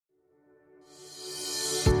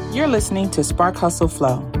You're listening to Spark Hustle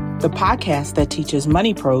Flow, the podcast that teaches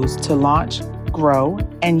money pros to launch, grow,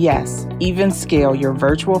 and yes, even scale your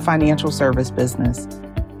virtual financial service business.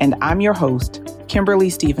 And I'm your host, Kimberly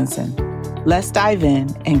Stevenson. Let's dive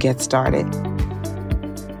in and get started.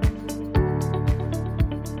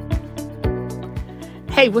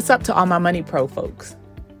 Hey, what's up to all my money pro folks?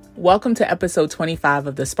 Welcome to episode 25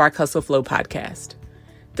 of the Spark Hustle Flow podcast.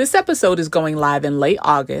 This episode is going live in late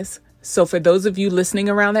August, so for those of you listening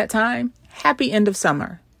around that time, happy end of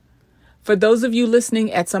summer. For those of you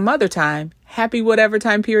listening at some other time, happy whatever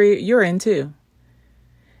time period you're in too.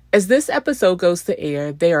 As this episode goes to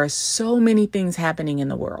air, there are so many things happening in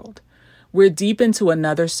the world. We're deep into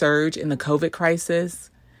another surge in the COVID crisis.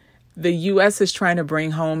 The U.S. is trying to bring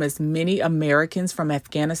home as many Americans from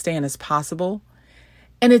Afghanistan as possible.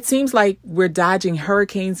 And it seems like we're dodging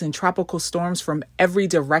hurricanes and tropical storms from every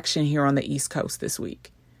direction here on the East Coast this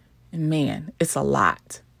week. And man, it's a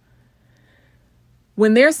lot.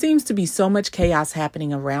 When there seems to be so much chaos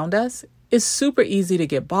happening around us, it's super easy to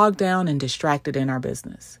get bogged down and distracted in our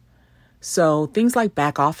business. So things like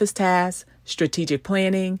back office tasks, strategic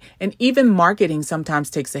planning, and even marketing sometimes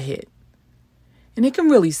takes a hit. And it can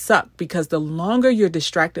really suck because the longer you're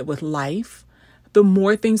distracted with life, the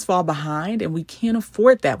more things fall behind, and we can't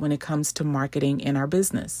afford that when it comes to marketing in our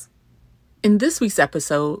business. In this week's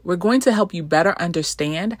episode, we're going to help you better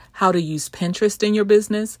understand how to use Pinterest in your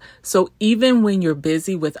business. So even when you're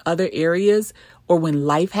busy with other areas or when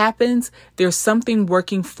life happens, there's something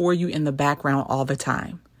working for you in the background all the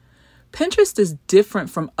time. Pinterest is different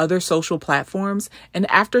from other social platforms. And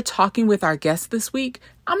after talking with our guest this week,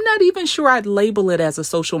 I'm not even sure I'd label it as a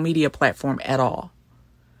social media platform at all.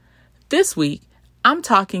 This week, I'm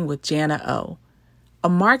talking with Jana O, a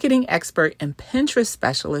marketing expert and Pinterest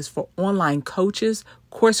specialist for online coaches,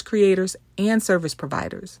 course creators, and service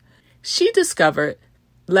providers. She discovered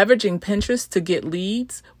leveraging Pinterest to get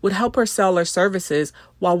leads would help her sell her services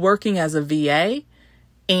while working as a VA,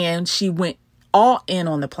 and she went all in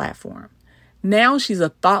on the platform. Now she's a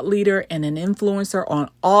thought leader and an influencer on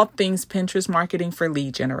all things Pinterest marketing for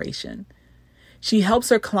lead generation. She helps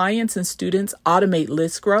her clients and students automate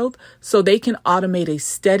list growth so they can automate a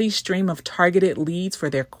steady stream of targeted leads for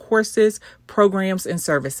their courses, programs, and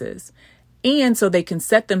services, and so they can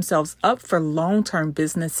set themselves up for long-term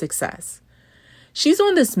business success. She's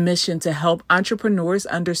on this mission to help entrepreneurs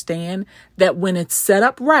understand that when it's set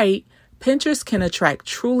up right, Pinterest can attract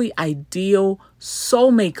truly ideal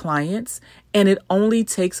soulmate clients, and it only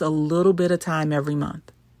takes a little bit of time every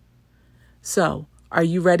month. So, are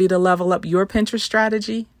you ready to level up your Pinterest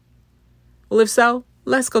strategy? Well, if so,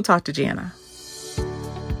 let's go talk to Jana.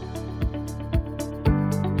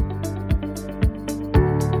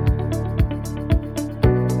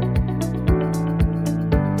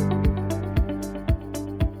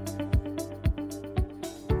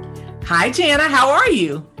 Hi, Jana. How are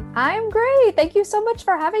you? I'm great. Thank you so much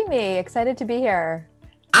for having me. Excited to be here.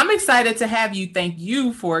 I'm excited to have you. Thank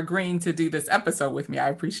you for agreeing to do this episode with me. I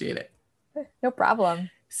appreciate it. No problem.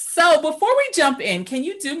 So before we jump in, can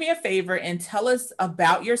you do me a favor and tell us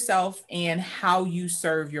about yourself and how you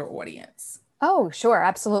serve your audience? Oh, sure.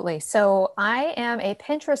 Absolutely. So I am a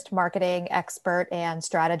Pinterest marketing expert and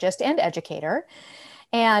strategist and educator.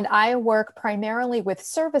 And I work primarily with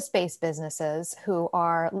service-based businesses who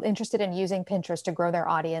are interested in using Pinterest to grow their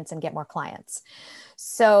audience and get more clients.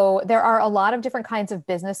 So there are a lot of different kinds of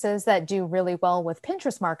businesses that do really well with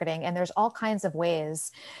Pinterest marketing, and there's all kinds of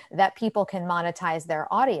ways that people can monetize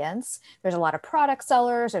their audience. There's a lot of product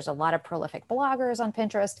sellers, there's a lot of prolific bloggers on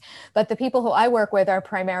Pinterest, but the people who I work with are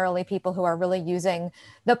primarily people who are really using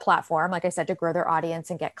the platform, like I said, to grow their audience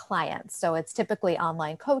and get clients. So it's typically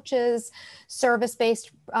online coaches, service-based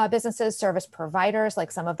businesses, service providers,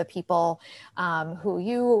 like some of the people who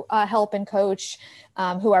you help and coach,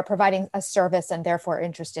 who are providing a service and therefore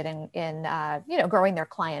interested in growing their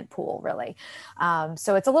client pool, really.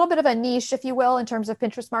 So it's a little bit of a niche, if you will, in terms of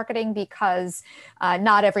Pinterest marketing, because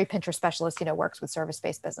not every Pinterest specialist, works with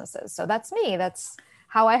service-based businesses. So that's me. That's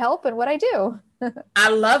how I help and what I do. I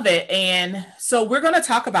love it. And so we're going to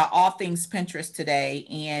talk about all things Pinterest today.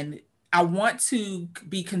 And I want to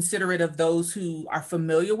be considerate of those who are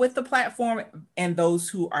familiar with the platform and those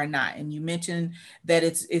who are not. And you mentioned that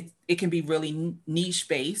it can be really niche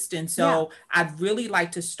based. And so I'd really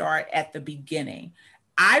like to start at the beginning.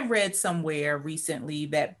 I read somewhere recently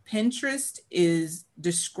that Pinterest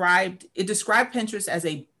described Pinterest as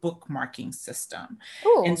a bookmarking system.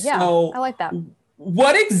 Oh, yeah, so I like that.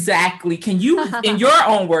 What exactly, can you, in your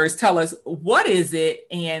own words, tell us what is it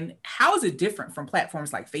and how is it different from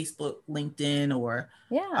platforms like Facebook, LinkedIn, or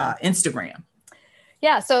Instagram?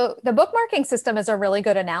 Yeah, so the bookmarking system is a really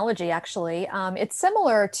good analogy, actually. It's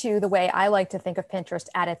similar to the way I like to think of Pinterest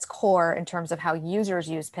at its core in terms of how users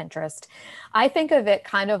use Pinterest. I think of it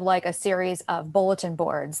kind of like a series of bulletin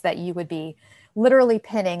boards that you would be literally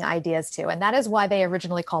pinning ideas to. And that is why they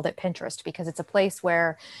originally called it Pinterest, because it's a place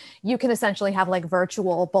where you can essentially have like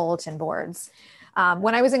virtual bulletin boards.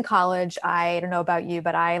 When I was in college, I don't know about you,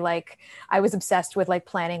 but I was obsessed with like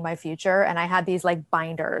planning my future, and I had these like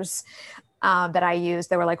binders that I used.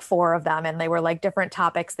 There were like four of them, and they were like different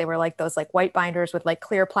topics. They were like those like white binders with like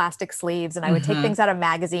clear plastic sleeves. And I would take things out of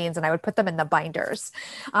magazines and I would put them in the binders.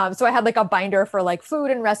 So I had like a binder for like food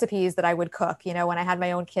and recipes that I would cook, you know, when I had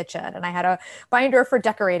my own kitchen. And I had a binder for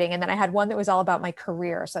decorating. And then I had one that was all about my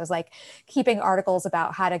career. So I was like keeping articles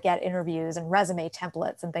about how to get interviews and resume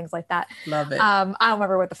templates and things like that. Love it. I don't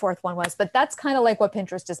remember what the fourth one was, but that's kind of like what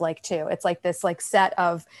Pinterest is like too. It's like this like set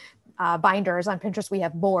of binders. On Pinterest, we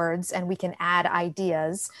have boards, and we can add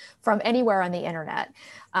ideas from anywhere on the internet.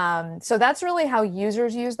 So that's really how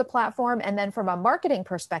users use the platform. And then from a marketing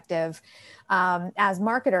perspective, as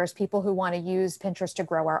marketers, people who want to use Pinterest to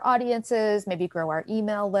grow our audiences, maybe grow our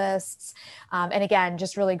email lists, and again,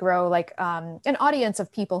 just really grow like an audience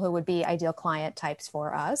of people who would be ideal client types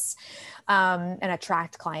for us, and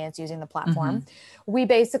attract clients using the platform. We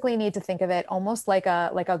basically need to think of it almost like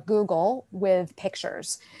a Google with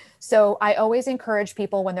pictures. So I always encourage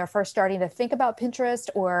people when they're first starting to think about Pinterest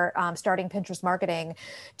or starting Pinterest marketing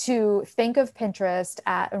to think of Pinterest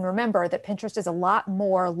and remember that Pinterest is a lot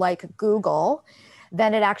more like Google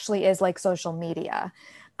than it actually is like social media.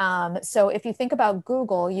 So if you think about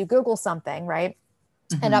Google, you Google something, right?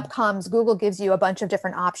 And up comes Google gives you a bunch of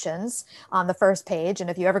different options on the first page. And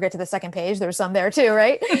if you ever get to the second page, there's some there too,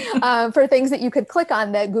 right? For things that you could click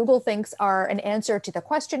on that Google thinks are an answer to the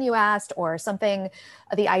question you asked or something,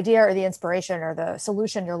 the idea or the inspiration or the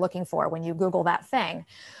solution you're looking for when you Google that thing.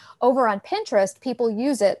 Over on Pinterest, people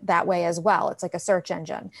use it that way as well. It's like a search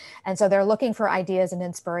engine. And so they're looking for ideas and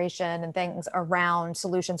inspiration and things around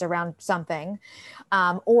solutions around something.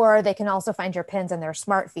 Or they can also find your pins in their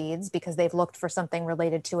smart feeds because they've looked for something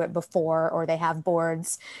related to it before, or they have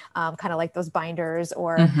boards, kind of like those binders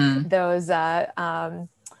or those, the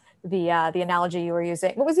analogy you were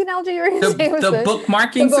using. What was the analogy you were using? The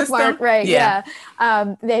bookmarking the bookmark, system? right? Yeah.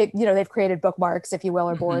 They've created bookmarks, if you will,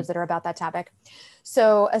 or boards that are about that topic.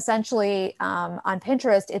 So essentially, on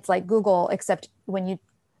Pinterest, it's like Google, except when you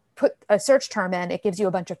put a search term in, it gives you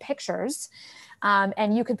a bunch of pictures.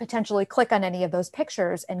 And you can potentially click on any of those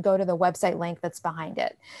pictures and go to the website link that's behind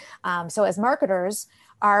it. So as marketers,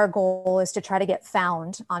 our goal is to try to get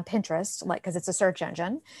found on Pinterest, like, because it's a search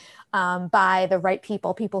engine, by the right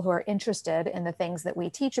people who are interested in the things that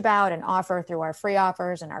we teach about and offer through our free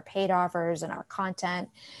offers and our paid offers and our content.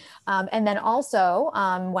 And then also,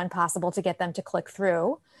 when possible, to get them to click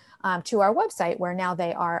through to our website, where now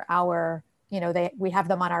they are our, we have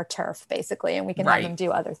them on our turf basically, and we can have them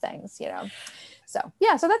do other things, So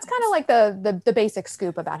yeah, so that's kind of like the basic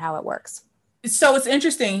scoop about how it works. So it's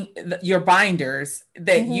interesting, your binders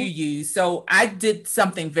that you use. So I did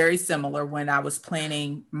something very similar when I was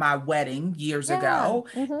planning my wedding years ago.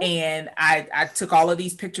 And I took all of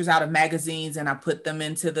these pictures out of magazines and I put them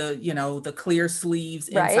into the, the clear sleeves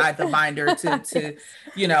inside the binder to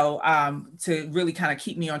really kind of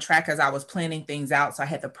keep me on track as I was planning things out. So I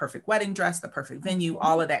had the perfect wedding dress, the perfect venue,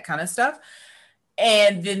 all of that kind of stuff.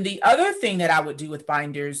 And then the other thing that I would do with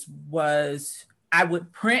binders was I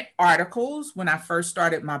would print articles when I first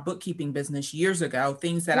started my bookkeeping business years ago,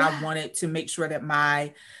 things that I wanted to make sure that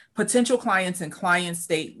my potential clients and clients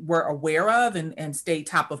were aware of and stay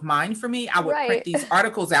top of mind for me. I would print these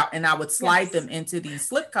articles out and I would slide them into these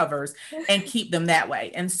slip covers and keep them that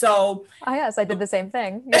way. And so I did the same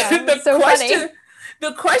thing. Yeah, funny.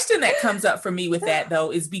 The question that comes up for me with that,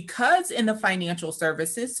 though, is because in the financial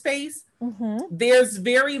services space, there's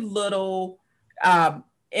very little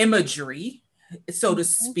imagery, so to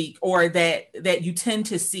speak, or that you tend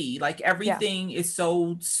to see. Like everything is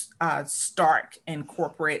so stark and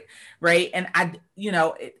corporate, right? And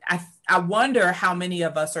I wonder how many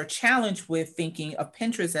of us are challenged with thinking of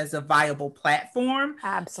Pinterest as a viable platform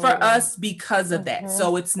for us because of that.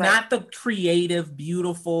 So it's not the creative,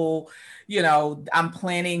 beautiful, I'm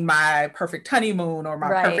planning my perfect honeymoon or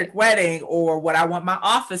my perfect wedding or what I want my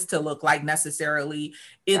office to look like necessarily.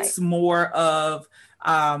 It's more of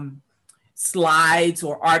slides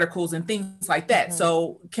or articles and things like that.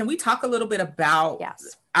 So can we talk a little bit about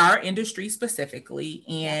our industry specifically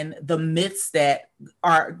and the myths that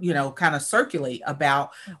are, kind of circulate about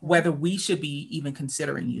whether we should be even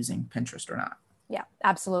considering using Pinterest or not? Yeah,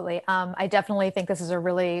 absolutely. I definitely think this is a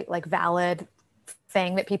really valid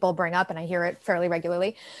thing that people bring up, and I hear it fairly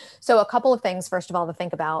regularly. So a couple of things, first of all, to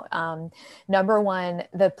think about. Number one,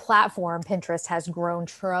 the platform Pinterest has grown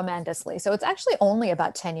tremendously. So it's actually only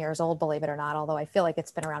about 10 years old, believe it or not, although I feel like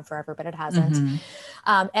it's been around forever, but it hasn't.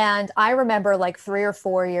 And I remember like 3 or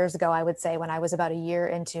 4 years ago, I would say, when I was about a year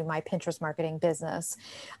into my Pinterest marketing business,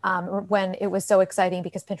 when it was so exciting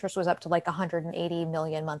because Pinterest was up to like 180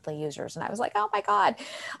 million monthly users. And I was like, oh my God.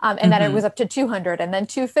 And then it was up to 200 and then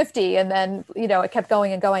 250. And then, it kept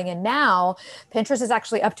going and going. And now Pinterest is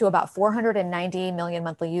actually up to about 490 million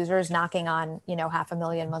monthly users, knocking on,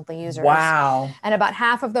 500,000 monthly users. Wow. And about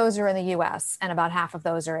half of those are in the US and about half of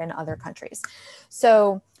those are in other countries.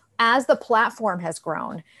 So as the platform has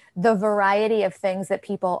grown, the variety of things that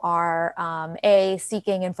people are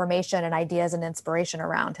seeking information and ideas and inspiration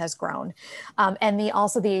around has grown, and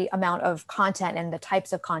also the amount of content and the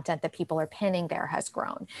types of content that people are pinning there has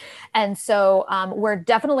grown. And so we're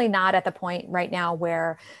definitely not at the point right now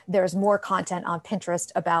where there's more content on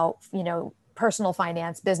Pinterest about personal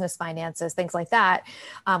finance, business finances, things like that,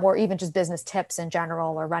 or even just business tips in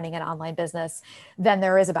general, or running an online business, than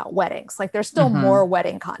there is about weddings. Like there's still more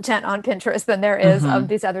wedding content on Pinterest than there is of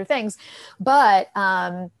these other things. But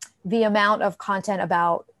the amount of content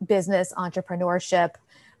about business, entrepreneurship,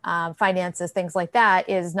 finances, things like that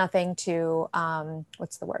is nothing to,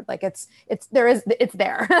 what's the word? Like it's there. It's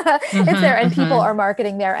there, and people are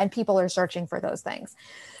marketing there and people are searching for those things.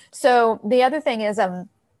 So the other thing is,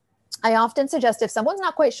 I often suggest, if someone's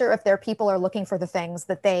not quite sure if their people are looking for the things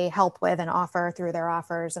that they help with and offer through their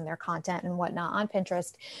offers and their content and whatnot on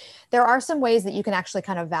Pinterest, there are some ways that you can actually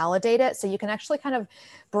kind of validate it. So you can actually kind of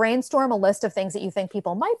brainstorm a list of things that you think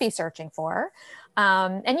people might be searching for.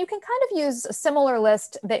 And you can kind of use a similar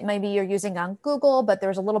list that maybe you're using on Google, but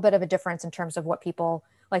there's a little bit of a difference in terms of what people,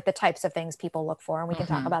 like the types of things people look for. And we can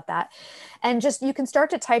talk about that. And just, you can start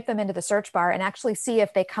to type them into the search bar and actually see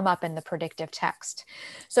if they come up in the predictive text.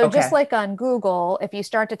 So just like on Google, if you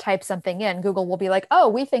start to type something in, Google will be like, oh,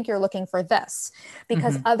 we think you're looking for this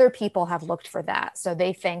because other people have looked for that. So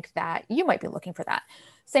they think that you might be looking for that.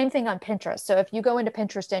 Same thing on Pinterest. So if you go into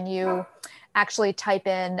Pinterest and you actually type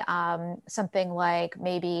in something like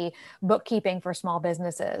maybe bookkeeping for small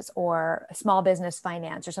businesses or small business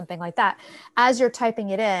finance or something like that, as you're typing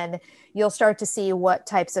it in, you'll start to see what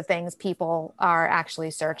types of things people are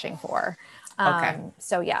actually searching for.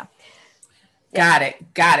 So yeah. Got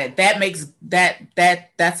it. That makes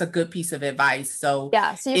that's a good piece of advice. So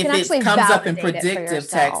yeah, so you if can actually it comes up in validate it for predictive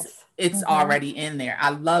yourself. text, it's already in there.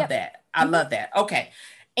 I love that. I love that. Okay.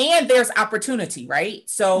 And there's opportunity, right?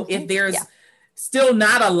 So if there's still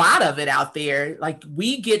not a lot of it out there, like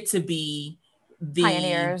we get to be the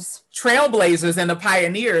pioneers, trailblazers and the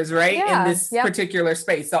pioneers, right? In this particular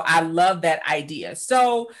space. So I love that idea.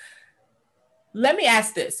 So let me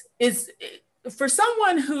ask this. Is for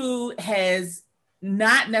someone who has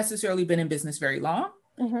not necessarily been in business very long,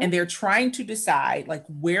 and they're trying to decide, like,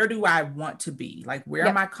 where do I want to be? Like, where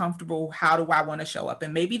am I comfortable? How do I want to show up?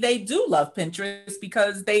 And maybe they do love Pinterest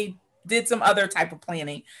because they did some other type of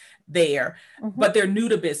planning there, but they're new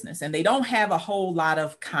to business and they don't have a whole lot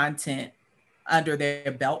of content under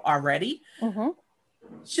their belt already.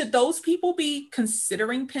 Should those people be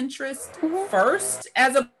considering Pinterest first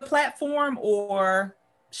as a platform, or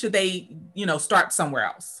should they, start somewhere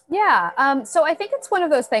else? Yeah. So I think it's one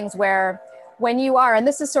of those things where when you are, and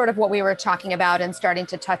this is sort of what we were talking about and starting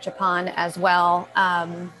to touch upon as well. I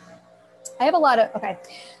have a lot of,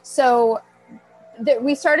 so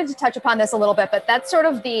we started to touch upon this a little bit, but that's sort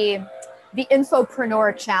of the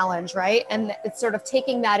infopreneur challenge, right? And it's sort of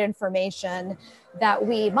taking that information that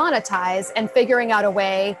we monetize and figuring out a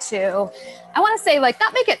way to, I want to say, like,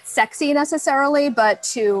 not make it sexy necessarily, but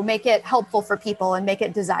to make it helpful for people and make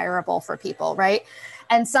it desirable for people, right?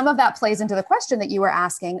 And some of that plays into the question that you were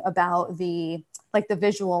asking about the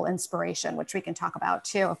visual inspiration, which we can talk about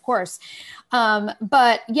too, of course.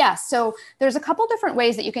 But yeah, so there's a couple different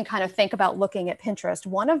ways that you can kind of think about looking at Pinterest.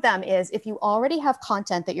 One of them is if you already have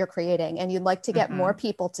content that you're creating and you'd like to get more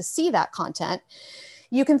people to see that content,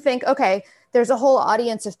 you can think, okay, there's a whole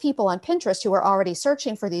audience of people on Pinterest who are already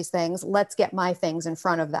searching for these things. Let's get my things in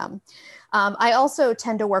front of them. I also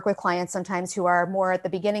tend to work with clients sometimes who are more at the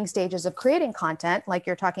beginning stages of creating content, like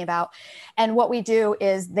you're talking about. And what we do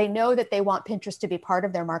is they know that they want Pinterest to be part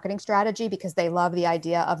of their marketing strategy because they love the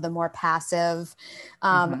idea of the more passive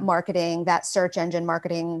marketing that search engine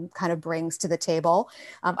marketing kind of brings to the table.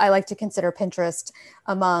 I like to consider Pinterest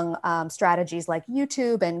among strategies like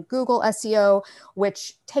YouTube and Google SEO,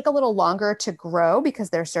 which take a little longer to grow because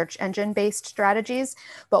they're search engine based strategies.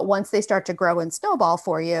 But once they start to grow and snowball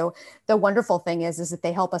for you, the wonderful thing is that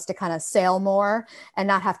they help us to kind of sail more and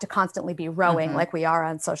not have to constantly be rowing like we are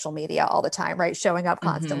on social media all the time, right? Showing up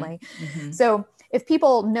constantly. So if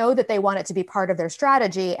people know that they want it to be part of their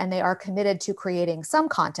strategy and they are committed to creating some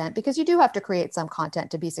content, because you do have to create some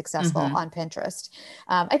content to be successful on Pinterest.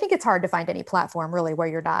 I think it's hard to find any platform really where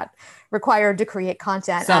you're not required to create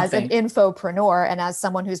content as an infopreneur and as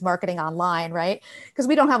someone who's marketing online, right? Because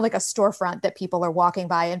we don't have like a storefront that people are walking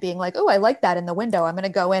by and being like, oh, I like that in the window. I'm going to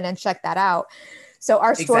go in and check that out. So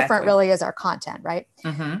our storefront really is our content, right?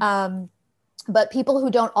 But people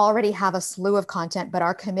who don't already have a slew of content, but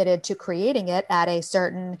are committed to creating it at a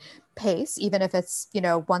certain pace, even if it's,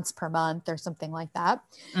 once per month or something like that,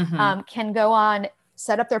 can go on,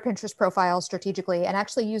 set up their Pinterest profile strategically and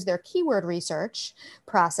actually use their keyword research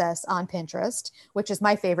process on Pinterest, which is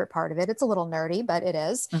my favorite part of it. It's a little nerdy, but it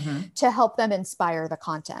is, to help them inspire the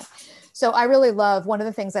content. So I really love, one of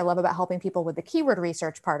the things I love about helping people with the keyword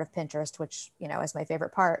research part of Pinterest, which, is my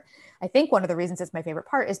favorite part. I think one of the reasons it's my favorite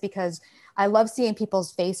part is because I love seeing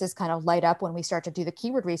people's faces kind of light up when we start to do the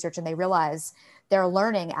keyword research and they realize they're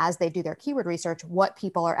learning as they do their keyword research, what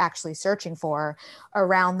people are actually searching for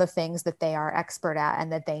around the things that they are expert at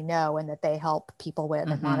and that they know and that they help people with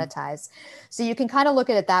and monetize. So you can kind of look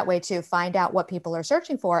at it that way too, find out what people are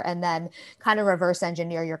searching for and then kind of reverse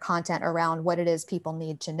engineer your content around what it is people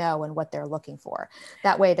need to know and what they're looking for.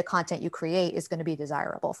 That way the content you create is going to be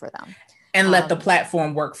desirable for them. And let the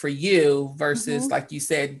platform work for you versus, like you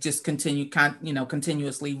said, just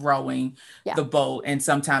continuously rowing the boat and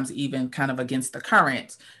sometimes even kind of against the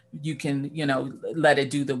current. You can, let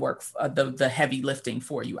it do the work, the heavy lifting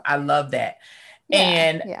for you. I love that.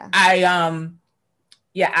 And I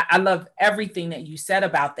love everything that you said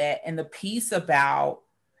about that. And the piece about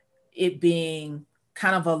it being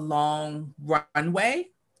kind of a long runway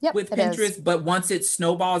with Pinterest, but once it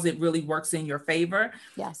snowballs, it really works in your favor.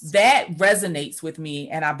 Yes. That resonates with me.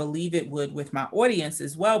 And I believe it would with my audience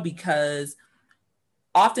as well, because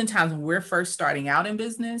oftentimes when we're first starting out in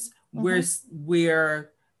business, we're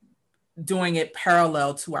doing it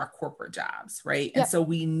parallel to our corporate jobs, right? And so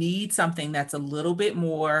we need something that's a little bit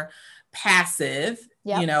more passive,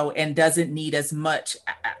 and doesn't need as much,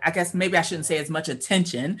 I guess maybe I shouldn't say as much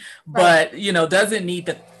attention, but, doesn't need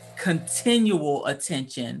the continual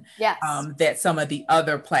attention that some of the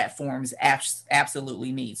other platforms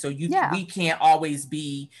absolutely need. So we can't always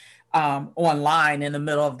be online in the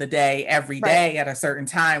middle of the day, every day at a certain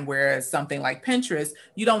time, whereas something like Pinterest,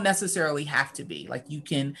 you don't necessarily have to be. Like you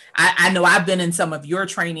can, I know I've been in some of your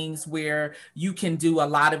trainings where you can do a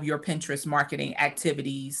lot of your Pinterest marketing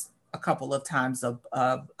activities a couple of times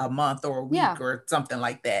a month or a week or something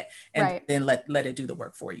like that, and then let it do the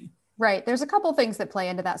work for you. Right. There's a couple things that play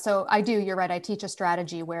into that. So you're right. I teach a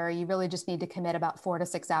strategy where you really just need to commit about 4 to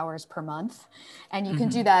 6 hours per month. And you can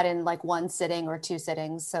do that in like one sitting or 2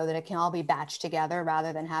 sittings so that it can all be batched together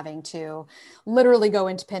rather than having to literally go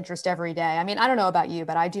into Pinterest every day. I mean, I don't know about you,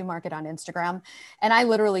 but I do market on Instagram and I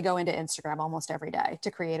literally go into Instagram almost every day to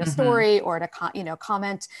create a story or to,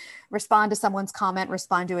 comment, respond to someone's comment,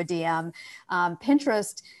 respond to a DM.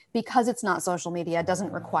 Pinterest, because it's not social media,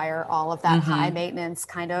 doesn't require all of that high maintenance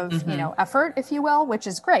kind of, effort, if you will, which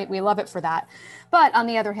is great. We love it for that. But on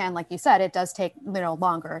the other hand, like you said, it does take,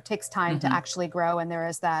 longer. It takes time to actually grow. And there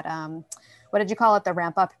is that, what did you call it? The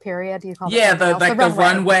ramp up period? You call it the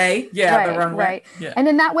runway. Yeah, the runway. Right. Yeah. And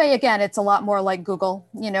in that way, again, it's a lot more like Google.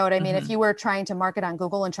 You know what I mean? If you were trying to market on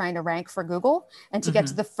Google and trying to rank for Google and to get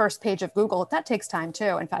to the first page of Google, that takes time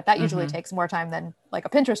too. In fact, that usually takes more time than like a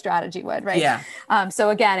Pinterest strategy would, right? Yeah.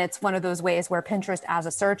 So again, it's one of those ways where Pinterest as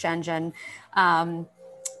a search engine,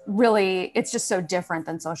 really, it's just so different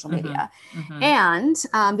than social media. And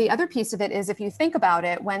the other piece of it is, if you think about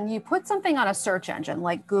it, when you put something on a search engine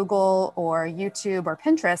like Google or YouTube or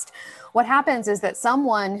Pinterest, what happens is that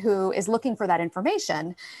someone who is looking for that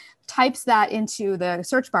information types that into the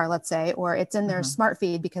search bar, let's say, or it's in their smart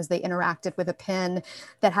feed because they interacted with a pin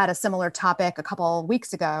that had a similar topic a couple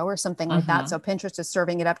weeks ago or something like that. So Pinterest is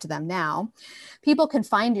serving it up to them now. People can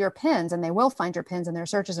find your pins, and they will find your pins in their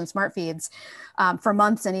searches and smart feeds for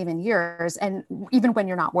months and even years, and even when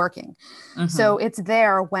you're not working. So it's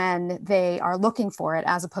there when they are looking for it,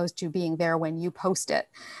 as opposed to being there when you post it.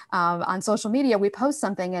 On social media, we post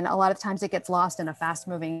something, and a lot of times it gets lost in a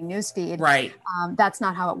fast-moving news feed. Right. That's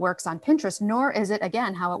not how it works on Pinterest, nor is it,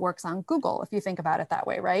 again, how it works on Google, if you think about it that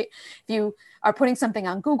way, right? If you are putting something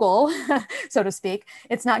on Google, so to speak,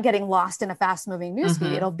 it's not getting lost in a fast-moving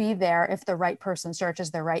newsfeed. It'll be there if the right person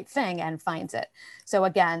searches the right thing and finds it. So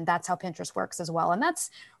again, that's how Pinterest works as well. And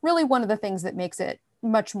that's really one of the things that makes it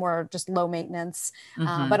much more just low maintenance,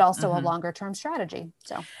 but also a longer term strategy.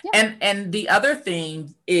 So, yeah. And the other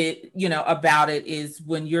thing about it is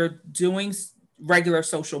when you're doing regular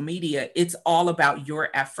social media, it's all about your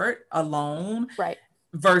effort alone. Right.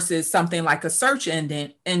 Versus something like a search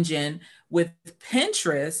engine. With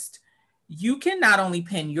Pinterest, you can not only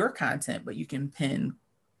pin your content, but you can pin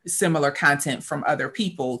similar content from other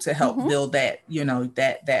people to help build that,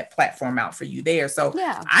 that platform out for you there. So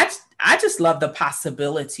yeah. I just love the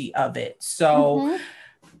possibility of it. So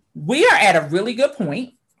we are at a really good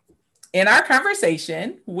point in our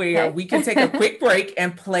conversation where we can take a quick break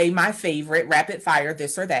and play my favorite rapid fire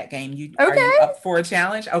this or that game. Are you up for a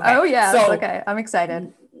challenge? Okay. Oh yeah. So, okay. I'm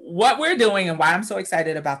excited. What we're doing and why I'm so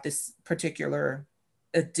excited about this particular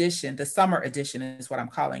edition, the summer edition is what I'm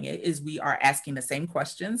calling it, is we are asking the same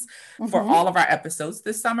questions for all of our episodes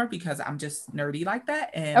this summer because I'm just nerdy like that.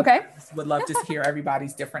 And would love to hear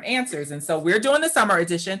everybody's different answers. And so we're doing the summer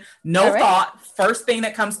edition. No thought. First thing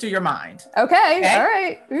that comes to your mind. Okay. All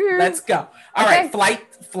right. Ooh. Let's go. All right.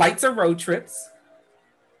 Flights or road trips?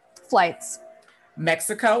 Flights.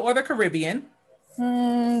 Mexico or the Caribbean?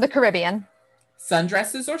 The Caribbean.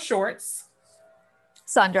 Sundresses or shorts?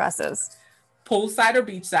 Sundresses. Poolside or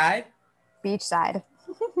beachside? Beachside.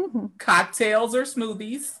 Cocktails or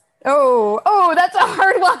smoothies? Oh, that's a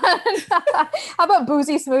hard one. How about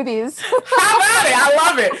boozy smoothies? How about it? I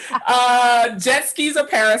love it. Jet skis or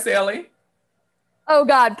parasailing? Oh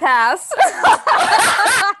God, pass.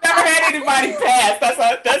 Never had anybody pass.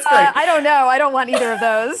 That's great. I don't know. I don't want either of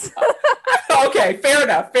those. Okay, fair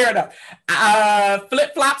enough.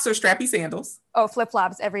 Flip-flops or strappy sandals? Oh,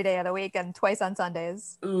 flip-flops every day of the week and twice on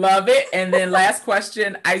Sundays. Love it. And then last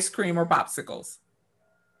question, ice cream or popsicles?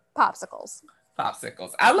 Popsicles.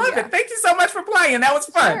 I love it. Thank you so much for playing. That was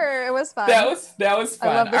fun. Sure, it was fun. That was fun.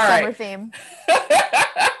 I love the summer theme.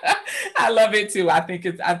 I love it too. I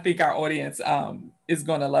think our audience is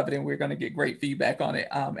going to love it, and we're going to get great feedback on it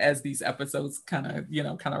as these episodes kind of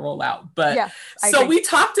roll out. But yeah, so we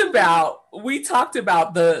talked about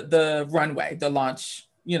the runway, the launch,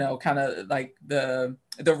 kind of like the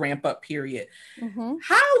ramp up period.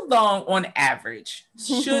 How long on average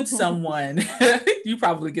should someone, you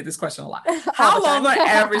probably get this question a lot. How long on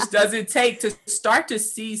average does it take to start to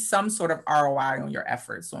see some sort of ROI on your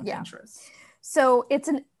efforts on Pinterest? So it's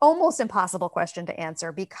an almost impossible question to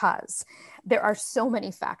answer because there are so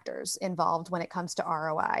many factors involved when it comes to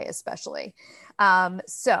ROI, especially.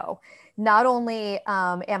 So not only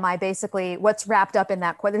am I basically what's wrapped up in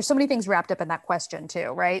that, there's so many things wrapped up in that question too,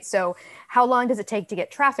 right? So how long does it take to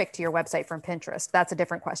get traffic to your website from Pinterest? That's a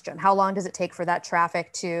different question. How long does it take for that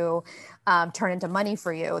traffic to turn into money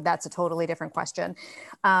for you? That's a totally different question.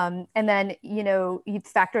 And then,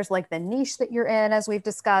 factors like the niche that you're in, as we've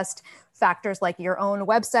discussed, factors like your own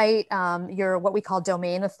website, your what we call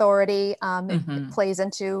domain authority, it plays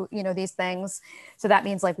into, these things. So that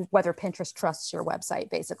means like whether Pinterest trusts your website,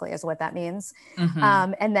 basically, is what that means.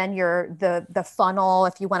 And then the funnel,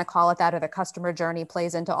 if you want to call it that, or the customer journey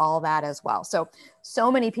plays into all of that as well.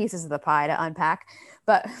 So many pieces of the pie to unpack,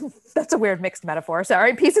 but that's a weird mixed metaphor.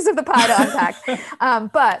 Sorry, pieces of the pie to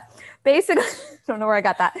unpack. But basically, I don't know where I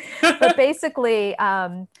got that, but basically,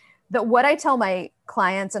 what I tell my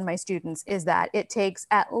clients and my students is that it takes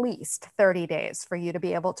at least 30 days for you to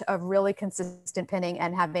be able to have really consistent pinning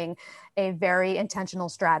and having a very intentional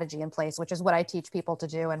strategy in place, which is what I teach people to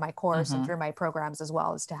do in my course and through my programs as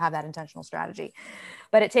well, is to have that intentional strategy.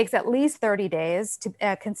 But it takes at least 30 days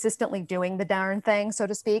to consistently doing the darn thing, so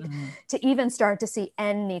to speak, to even start to see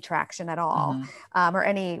any traction at all, or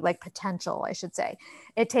any like potential, I should say.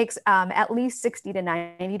 It takes at least 60 to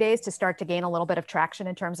 90 days to start to gain a little bit of traction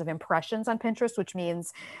in terms of impressions on Pinterest, which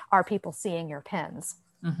means are people seeing your pins?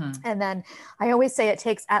 And then I always say it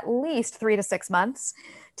takes at least 3 to 6 months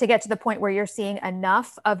to get to the point where you're seeing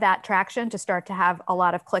enough of that traction to start to have a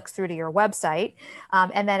lot of clicks through to your website.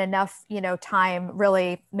 And then enough, time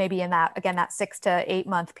really maybe in that 6 to 8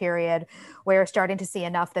 month period where you're starting to see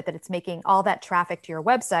enough that it's making all that traffic to your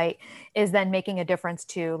website is then making a difference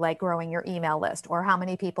to like growing your email list or how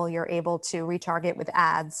many people you're able to retarget with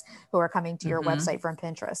ads who are coming to your website from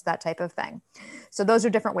Pinterest, that type of thing. So those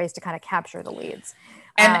are different ways to kind of capture the leads.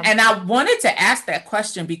 And I wanted to ask that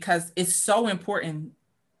question because it's so important,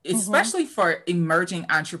 especially for emerging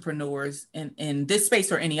entrepreneurs in this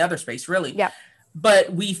space or any other space, really. Yep.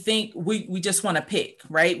 But we think we just want to pick,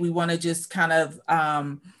 right? We want to just kind of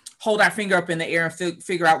hold our finger up in the air and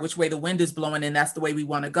figure out which way the wind is blowing. And that's the way we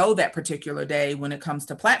want to go that particular day when it comes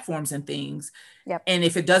to platforms and things. Yep. And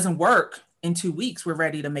if it doesn't work, in 2 weeks, we're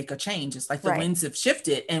ready to make a change. It's like the Right. winds have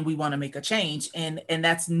shifted and we want to make a change. And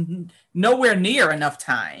that's nowhere near enough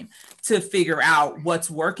time to figure out what's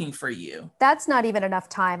working for you. That's not even enough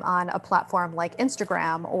time on a platform like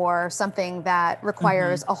Instagram or something that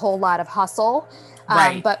requires a whole lot of hustle,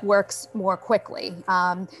 Right. but works more quickly.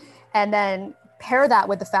 And then pair that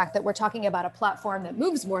with the fact that we're talking about a platform that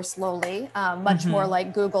moves more slowly, much more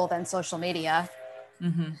like Google than social media.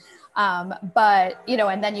 But, you know,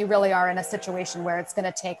 and then you really are in a situation where it's going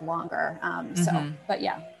to take longer. But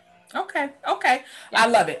yeah. Okay. I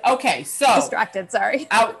love it. Okay. So Distracted. Sorry.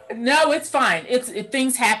 No, it's fine.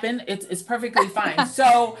 Things happen. It's perfectly fine.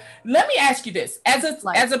 So let me ask you this: as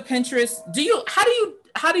a Pinterest,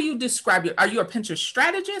 how do you describe it? Are you a Pinterest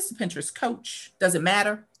strategist, Pinterest coach? Does it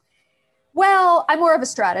matter? Well, I'm more of a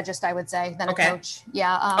strategist, I would say, than a Okay. coach.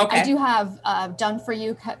 Yeah. Okay. I do have done for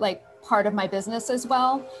you like part of my business as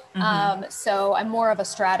well. So I'm more of a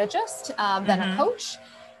strategist than a coach.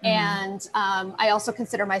 And I also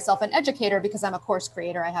consider myself an educator because I'm a course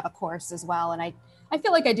creator. I have a course as well. And I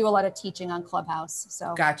feel like I do a lot of teaching on Clubhouse.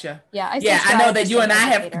 So Gotcha. Yeah. I know that you and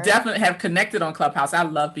I definitely have connected on Clubhouse. I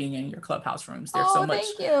love being in your Clubhouse rooms. There's so much.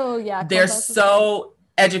 Thank you. Yeah. They're so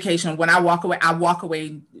educational. When I walk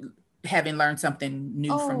away having learned something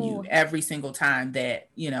new from you every single time that,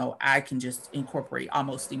 you know, I can just incorporate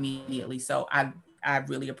almost immediately. So I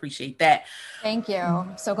really appreciate that. Thank you.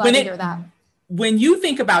 So glad to hear that. When you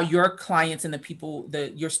think about your clients and the people,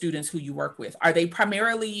 your students who you work with, are they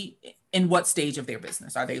primarily in what stage of their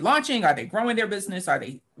business? Are they launching? Are they growing their business? Are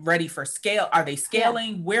they ready for scale? Are they scaling?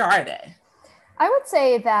 Yeah. Where are they? I would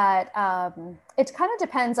say that it kind of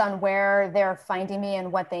depends on where they're finding me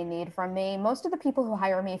and what they need from me. Most of the people who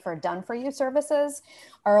hire me for done-for-you services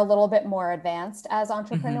are a little bit more advanced as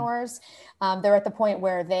entrepreneurs. They're at the point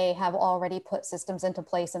where they have already put systems into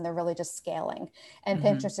place and they're really just scaling. And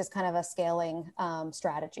Pinterest is kind of a scaling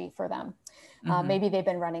strategy for them. Maybe they've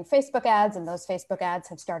been running Facebook ads and those Facebook ads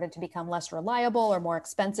have started to become less reliable or more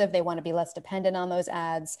expensive. They want to be less dependent on those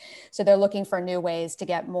ads. So they're looking for new ways to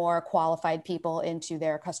get more qualified people into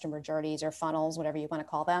their customer journeys or funnels, whatever you want to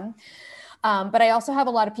call them. But I also have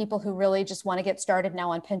a lot of people who really just want to get started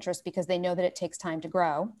now on Pinterest because they know that it takes time to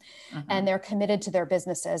grow and they're committed to their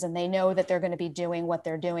businesses and they know that they're going to be doing what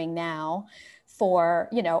they're doing now for,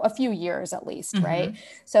 you know, a few years at least, right?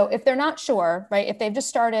 So if they're not sure, right, if they've just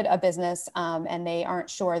started a business and they aren't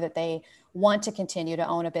sure that they want to continue to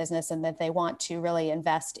own a business and that they want to really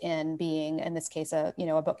invest in being, in this case, a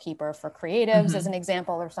bookkeeper for creatives as an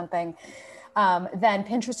example or something, then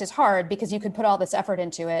Pinterest is hard because you could put all this effort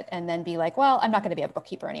into it and then be like, well, I'm not going to be a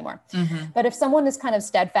bookkeeper anymore. But if someone is kind of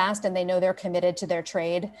steadfast and they know they're committed to their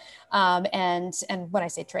trade, and when I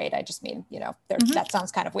say trade, I just mean, you know, that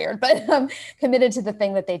sounds kind of weird, but committed to the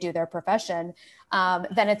thing that they do, their profession,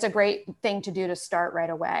 then it's a great thing to do to start right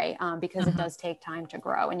away because it does take time to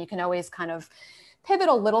grow. And you can always kind of pivot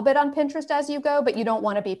a little bit on Pinterest as you go, but you don't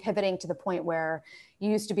want to be pivoting to the point where you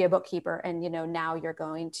used to be a bookkeeper and, you know, now you're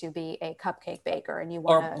going to be a cupcake baker and you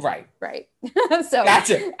want to, right. So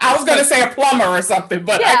gotcha. I was going to say a plumber or something,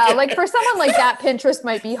 but yeah, like for someone like that, Pinterest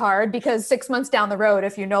might be hard because 6 months down the road,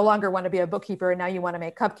 if you no longer want to be a bookkeeper and now you want to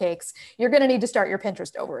make cupcakes, you're going to need to start your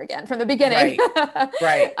Pinterest over again from the beginning.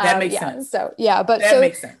 Right. That makes sense. So yeah, but that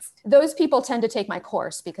makes sense. Those people tend to take my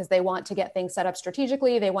course because they want to get things set up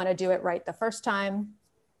strategically. They want to do it right the first time.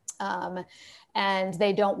 And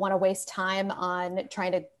they don't want to waste time on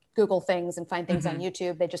trying to Google things and find things on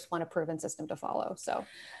YouTube. They just want a proven system to follow. So,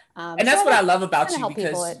 and that's what I love about you help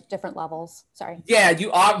people at different levels. Sorry. Yeah,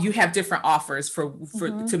 you have different offers for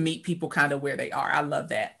to meet people kind of where they are. I love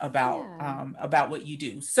that about what you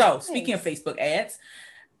do. So speaking of Facebook ads,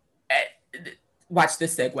 watch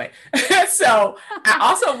this segue. So I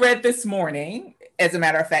also read this morning, as a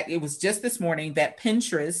matter of fact, it was just this morning that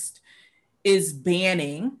Pinterest is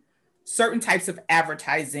banning certain types of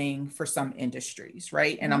advertising for some industries,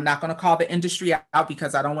 right? And I'm not going to call the industry out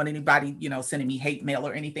because I don't want anybody, you know, sending me hate mail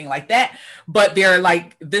or anything like that. But they're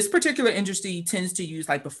like, this particular industry tends to use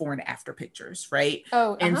like before and after pictures, right?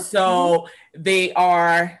 And so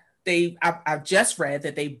I've just read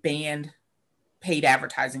that they banned paid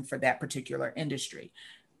advertising for that particular industry.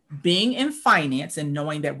 Being in finance and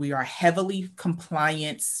knowing that we are heavily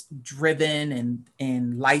compliance driven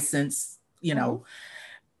and licensed, you know,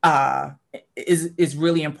 is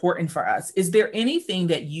really important for us. Is there anything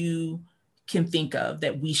that you can think of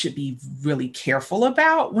that we should be really careful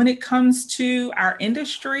about when it comes to our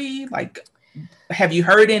industry? Like, have you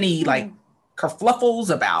heard any like kerfluffles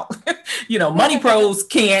about, you know, money pros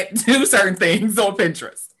can't do certain things on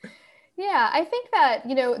Pinterest? Yeah, I think that,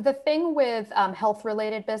 the thing with health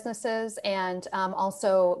related businesses and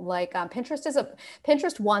also like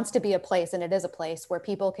Pinterest wants to be a place, and it is a place where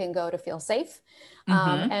people can go to feel safe,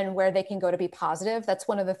 Mm-hmm. and where they can go to be positive. That's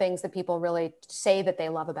one of the things that people really say that they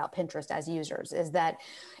love about Pinterest as users, is that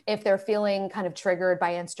if they're feeling kind of triggered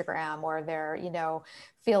by Instagram, or they're,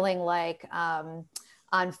 feeling like,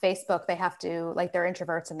 on Facebook, they have to, like, they're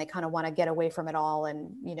introverts and they kind of want to get away from it all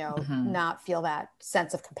and, Mm-hmm. not feel that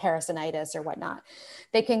sense of comparisonitis or whatnot.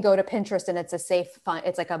 They can go to Pinterest, and it's a safe, fun,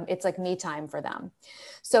 it's like me time for them.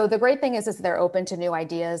 So the great thing is they're open to new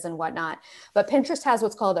ideas and whatnot. But Pinterest has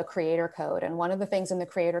what's called a creator code. And one of the things in the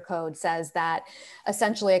creator code says that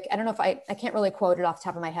essentially, I don't know if I can't really quote it off the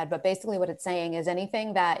top of my head, but basically what it's saying is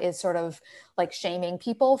anything that is sort of like shaming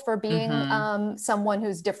people for being Mm-hmm. someone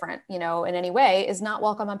who's different, in any way, is not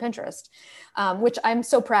welcome on Pinterest, which I'm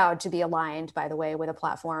so proud to be aligned, by the way, with a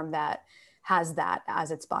platform that has that as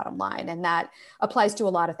its bottom line. And that applies to a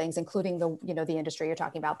lot of things, including the industry you're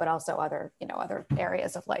talking about, but also other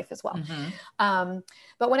areas of life as well. Mm-hmm.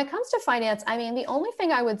 But when it comes to finance, I mean, the only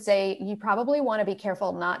thing I would say, you probably want to be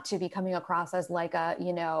careful not to be coming across as like a,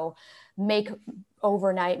 make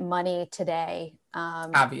overnight money today,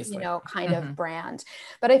 Obviously. kind Mm-hmm. of brand.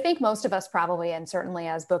 But I think most of us probably, and certainly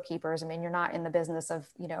as bookkeepers, I mean, you're not in the business of,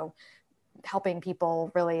 helping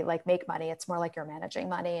people really like make money. It's more like you're managing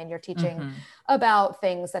money, and you're teaching Mm-hmm. about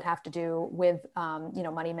things that have to do with,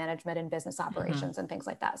 money management and business Mm-hmm. operations and things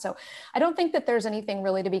like that. So I don't think that there's anything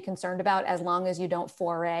really to be concerned about, as long as you don't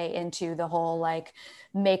foray into the whole, like,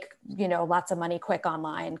 make, lots of money quick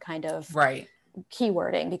online kind of Right.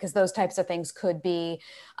 keywording, because those types of things could be,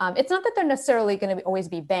 it's not that they're necessarily going to always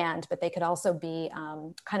be banned, but they could also be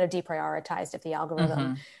kind of deprioritized if the algorithm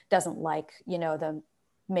Mm-hmm. doesn't like, the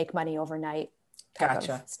make money overnight type of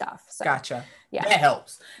Gotcha. stuff. So Gotcha. yeah. That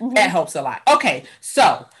helps. Mm-hmm. That helps a lot. Okay.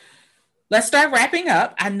 So let's start wrapping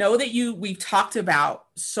up. I know that we've talked about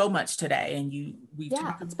so much today, and we've Yeah,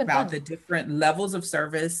 talked it's been about fun. the different levels of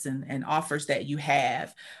service and offers that you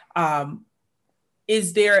have. Um,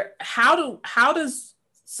 is there, how does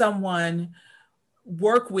someone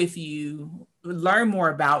work with you, learn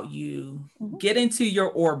more about you, get into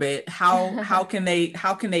your orbit? How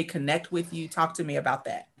Mm-hmm. can they connect with you? Talk to me about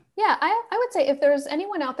that. Yeah, I would say if there's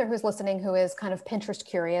anyone out there who's listening who is kind of Pinterest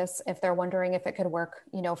curious, if they're wondering if it could work,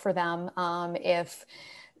 for them, if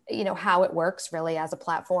how it works really as a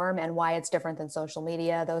platform and why it's different than social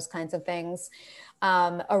media, those kinds of things.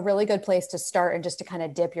 A really good place to start and just to kind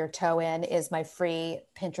of dip your toe in is my free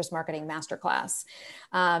Pinterest marketing masterclass.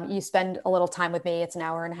 You spend a little time with me. It's an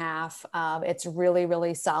hour and a half. It's really,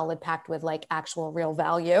 really solid, packed with like actual real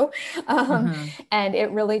value. Um, Mm-hmm. and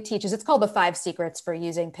it really teaches, it's called the 5 secrets for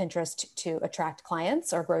using Pinterest to attract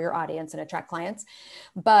clients or grow your audience and attract clients.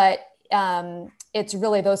 But it's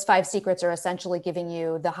really, those 5 secrets are essentially giving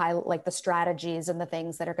you like the strategies and the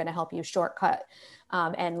things that are going to help you shortcut,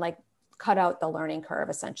 and like cut out the learning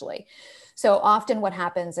curve essentially. So often what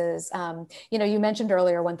happens is, you mentioned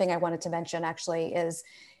earlier, one thing I wanted to mention actually is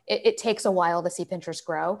it takes a while to see Pinterest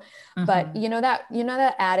grow. But Mm-hmm.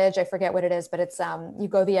 that adage, I forget what it is, but it's you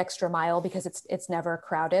go the extra mile because it's never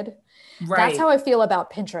crowded. That's Right. how I feel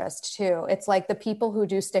about Pinterest too. It's like the people who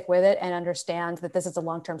do stick with it and understand that this is a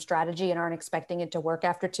long-term strategy and aren't expecting it to work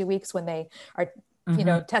after 2 weeks when they are,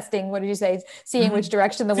 Mm-hmm. testing, what did you say? Seeing Mm-hmm. which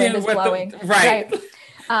direction the wind Seeing is what blowing. right.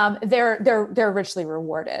 Right. They're richly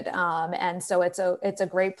rewarded. And so it's a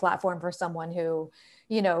great platform for someone who,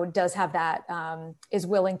 does have that, is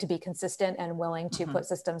willing to be consistent and willing to Mm-hmm. put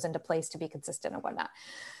systems into place to be consistent and whatnot.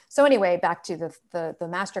 So anyway, back to the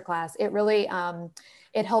masterclass, it really,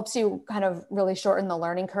 it helps you kind of really shorten the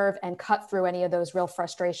learning curve and cut through any of those real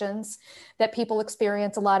frustrations that people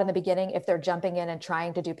experience a lot in the beginning if they're jumping in and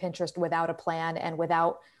trying to do Pinterest without a plan and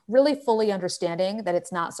without really fully understanding that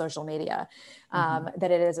it's not social media, Mm-hmm.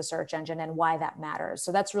 that it is a search engine and why that matters.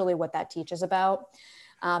 So that's really what that teaches about.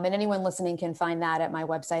 And anyone listening can find that at my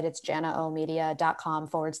website. It's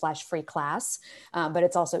janaomedia.com/free class. But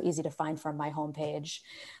it's also easy to find from my homepage.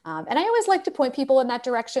 And I always like to point people in that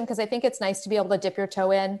direction because I think it's nice to be able to dip your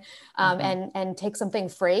toe in, Mm-hmm. and take something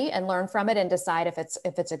free and learn from it and decide if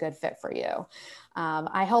it's a good fit for you.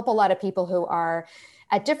 I help a lot of people who are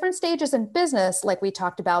at different stages in business, like we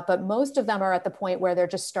talked about, but most of them are at the point where they're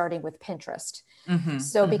just starting with Pinterest. Mm-hmm.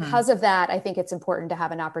 So Mm-hmm. because of that, I think it's important to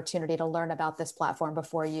have an opportunity to learn about this platform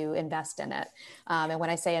before you invest in it. And when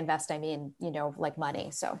I say invest, I mean, like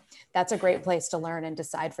money. So that's a great place to learn and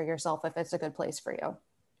decide for yourself if it's a good place for you.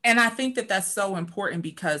 And I think that that's so important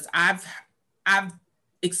because I've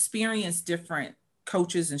experienced different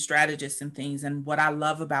coaches and strategists and things, and what I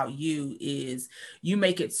love about you is you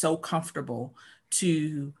make it so comfortable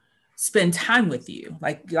to spend time with you.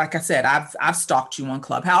 Like I said, I've stalked you on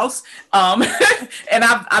Clubhouse, and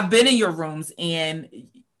I've been in your rooms, and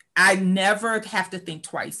I never have to think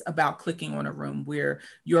twice about clicking on a room where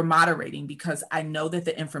you're moderating, because I know that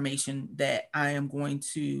the information that I am going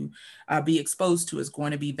to be exposed to is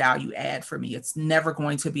going to be value add for me. It's never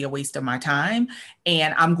going to be a waste of my time.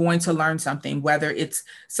 And I'm going to learn something, whether it's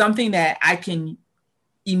something that I can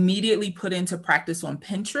immediately put into practice on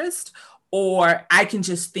Pinterest, or I can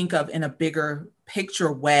just think of in a bigger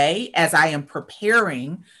picture way as I am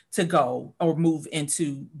preparing to go or move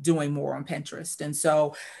into doing more on Pinterest. And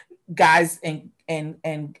so, guys and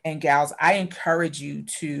gals, I encourage you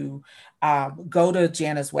to go to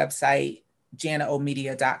Jana's website,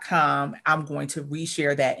 janaomedia.com. I'm going to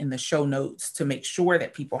reshare that in the show notes to make sure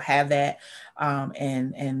that people have that,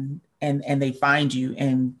 and they find you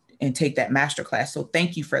and take that masterclass. So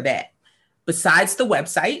thank you for that. Besides the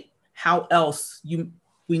website, how else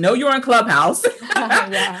we know you're on Clubhouse.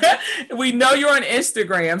 We know you're on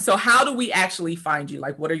Instagram. So how do we actually find you?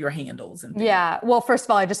 Like, what are your handles? And things? Yeah. Well, first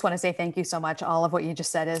of all, I just want to say thank you so much. All of what you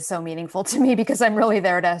just said is so meaningful to me, because I'm really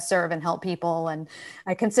there to serve and help people. And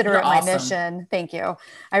I consider it my mission. Thank you.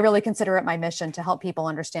 I really consider it my mission to help people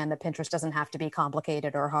understand that Pinterest doesn't have to be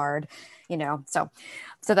complicated or hard, so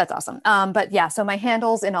that's awesome. But yeah, so my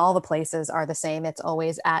handles in all the places are the same. It's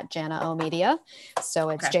always at Jana O Media.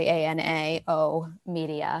 So it's JANAO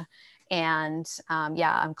Media. And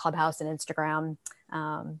I'm Clubhouse and Instagram.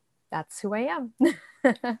 That's who I am.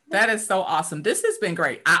 That is so awesome. This has been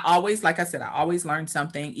great. I always learn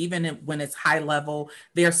something, even when it's high level.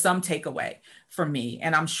 There's some takeaway for me,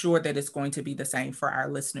 and I'm sure that it's going to be the same for our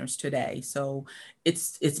listeners today. So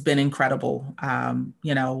it's been incredible. I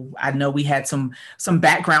know we had some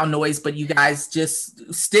background noise, but you guys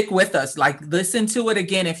just stick with us. Like, listen to it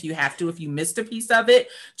again if you have to. If you missed a piece of it,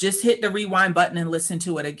 just hit the rewind button and listen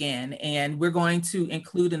to it again. And we're going to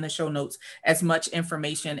include in the show notes as much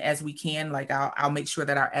information as we can. Like, I'll make sure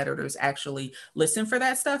that our editors actually listen for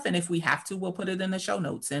that stuff. And if we have to, we'll put it in the show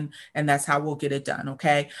notes, and that's how we'll get it done.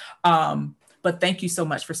 Okay. But thank you so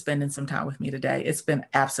much for spending some time with me today. It's been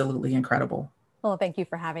absolutely incredible. Well, thank you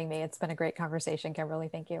for having me. It's been a great conversation, Kimberly.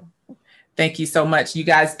 Thank you. Thank you so much. You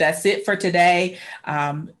guys, that's it for today.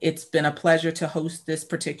 It's been a pleasure to host this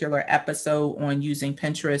particular episode on using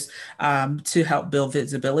Pinterest to help build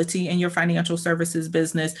visibility in your financial services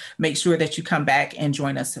business. Make sure that you come back and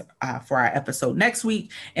join us for our episode next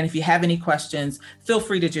week. And if you have any questions, feel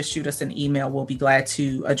free to just shoot us an email. We'll be glad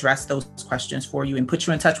to address those questions for you and put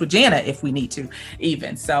you in touch with Jana if we need to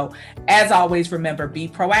even. So as always, remember, be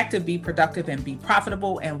proactive, be productive, and be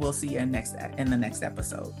profitable. And we'll see you in the next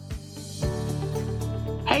episode.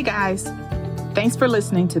 Hey guys, thanks for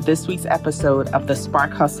listening to this week's episode of the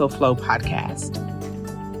Spark Hustle Flow podcast.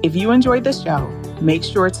 If you enjoyed the show, make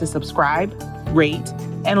sure to subscribe, rate,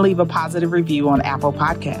 and leave a positive review on Apple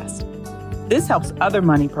Podcasts. This helps other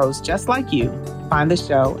money pros just like you find the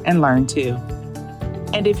show and learn too.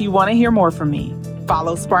 And if you want to hear more from me,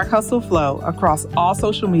 follow Spark Hustle Flow across all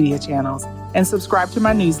social media channels and subscribe to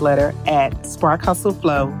my newsletter at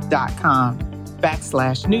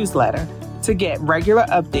sparkhustleflow.com/newsletter to get regular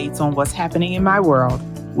updates on what's happening in my world,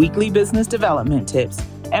 weekly business development tips,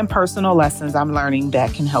 and personal lessons I'm learning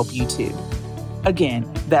that can help you too.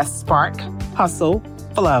 Again, that's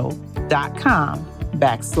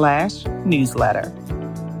sparkhustleflow.com/newsletter.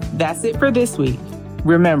 That's it for this week.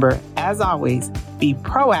 Remember, as always, be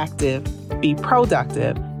proactive, be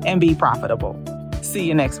productive, and be profitable. See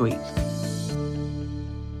you next week.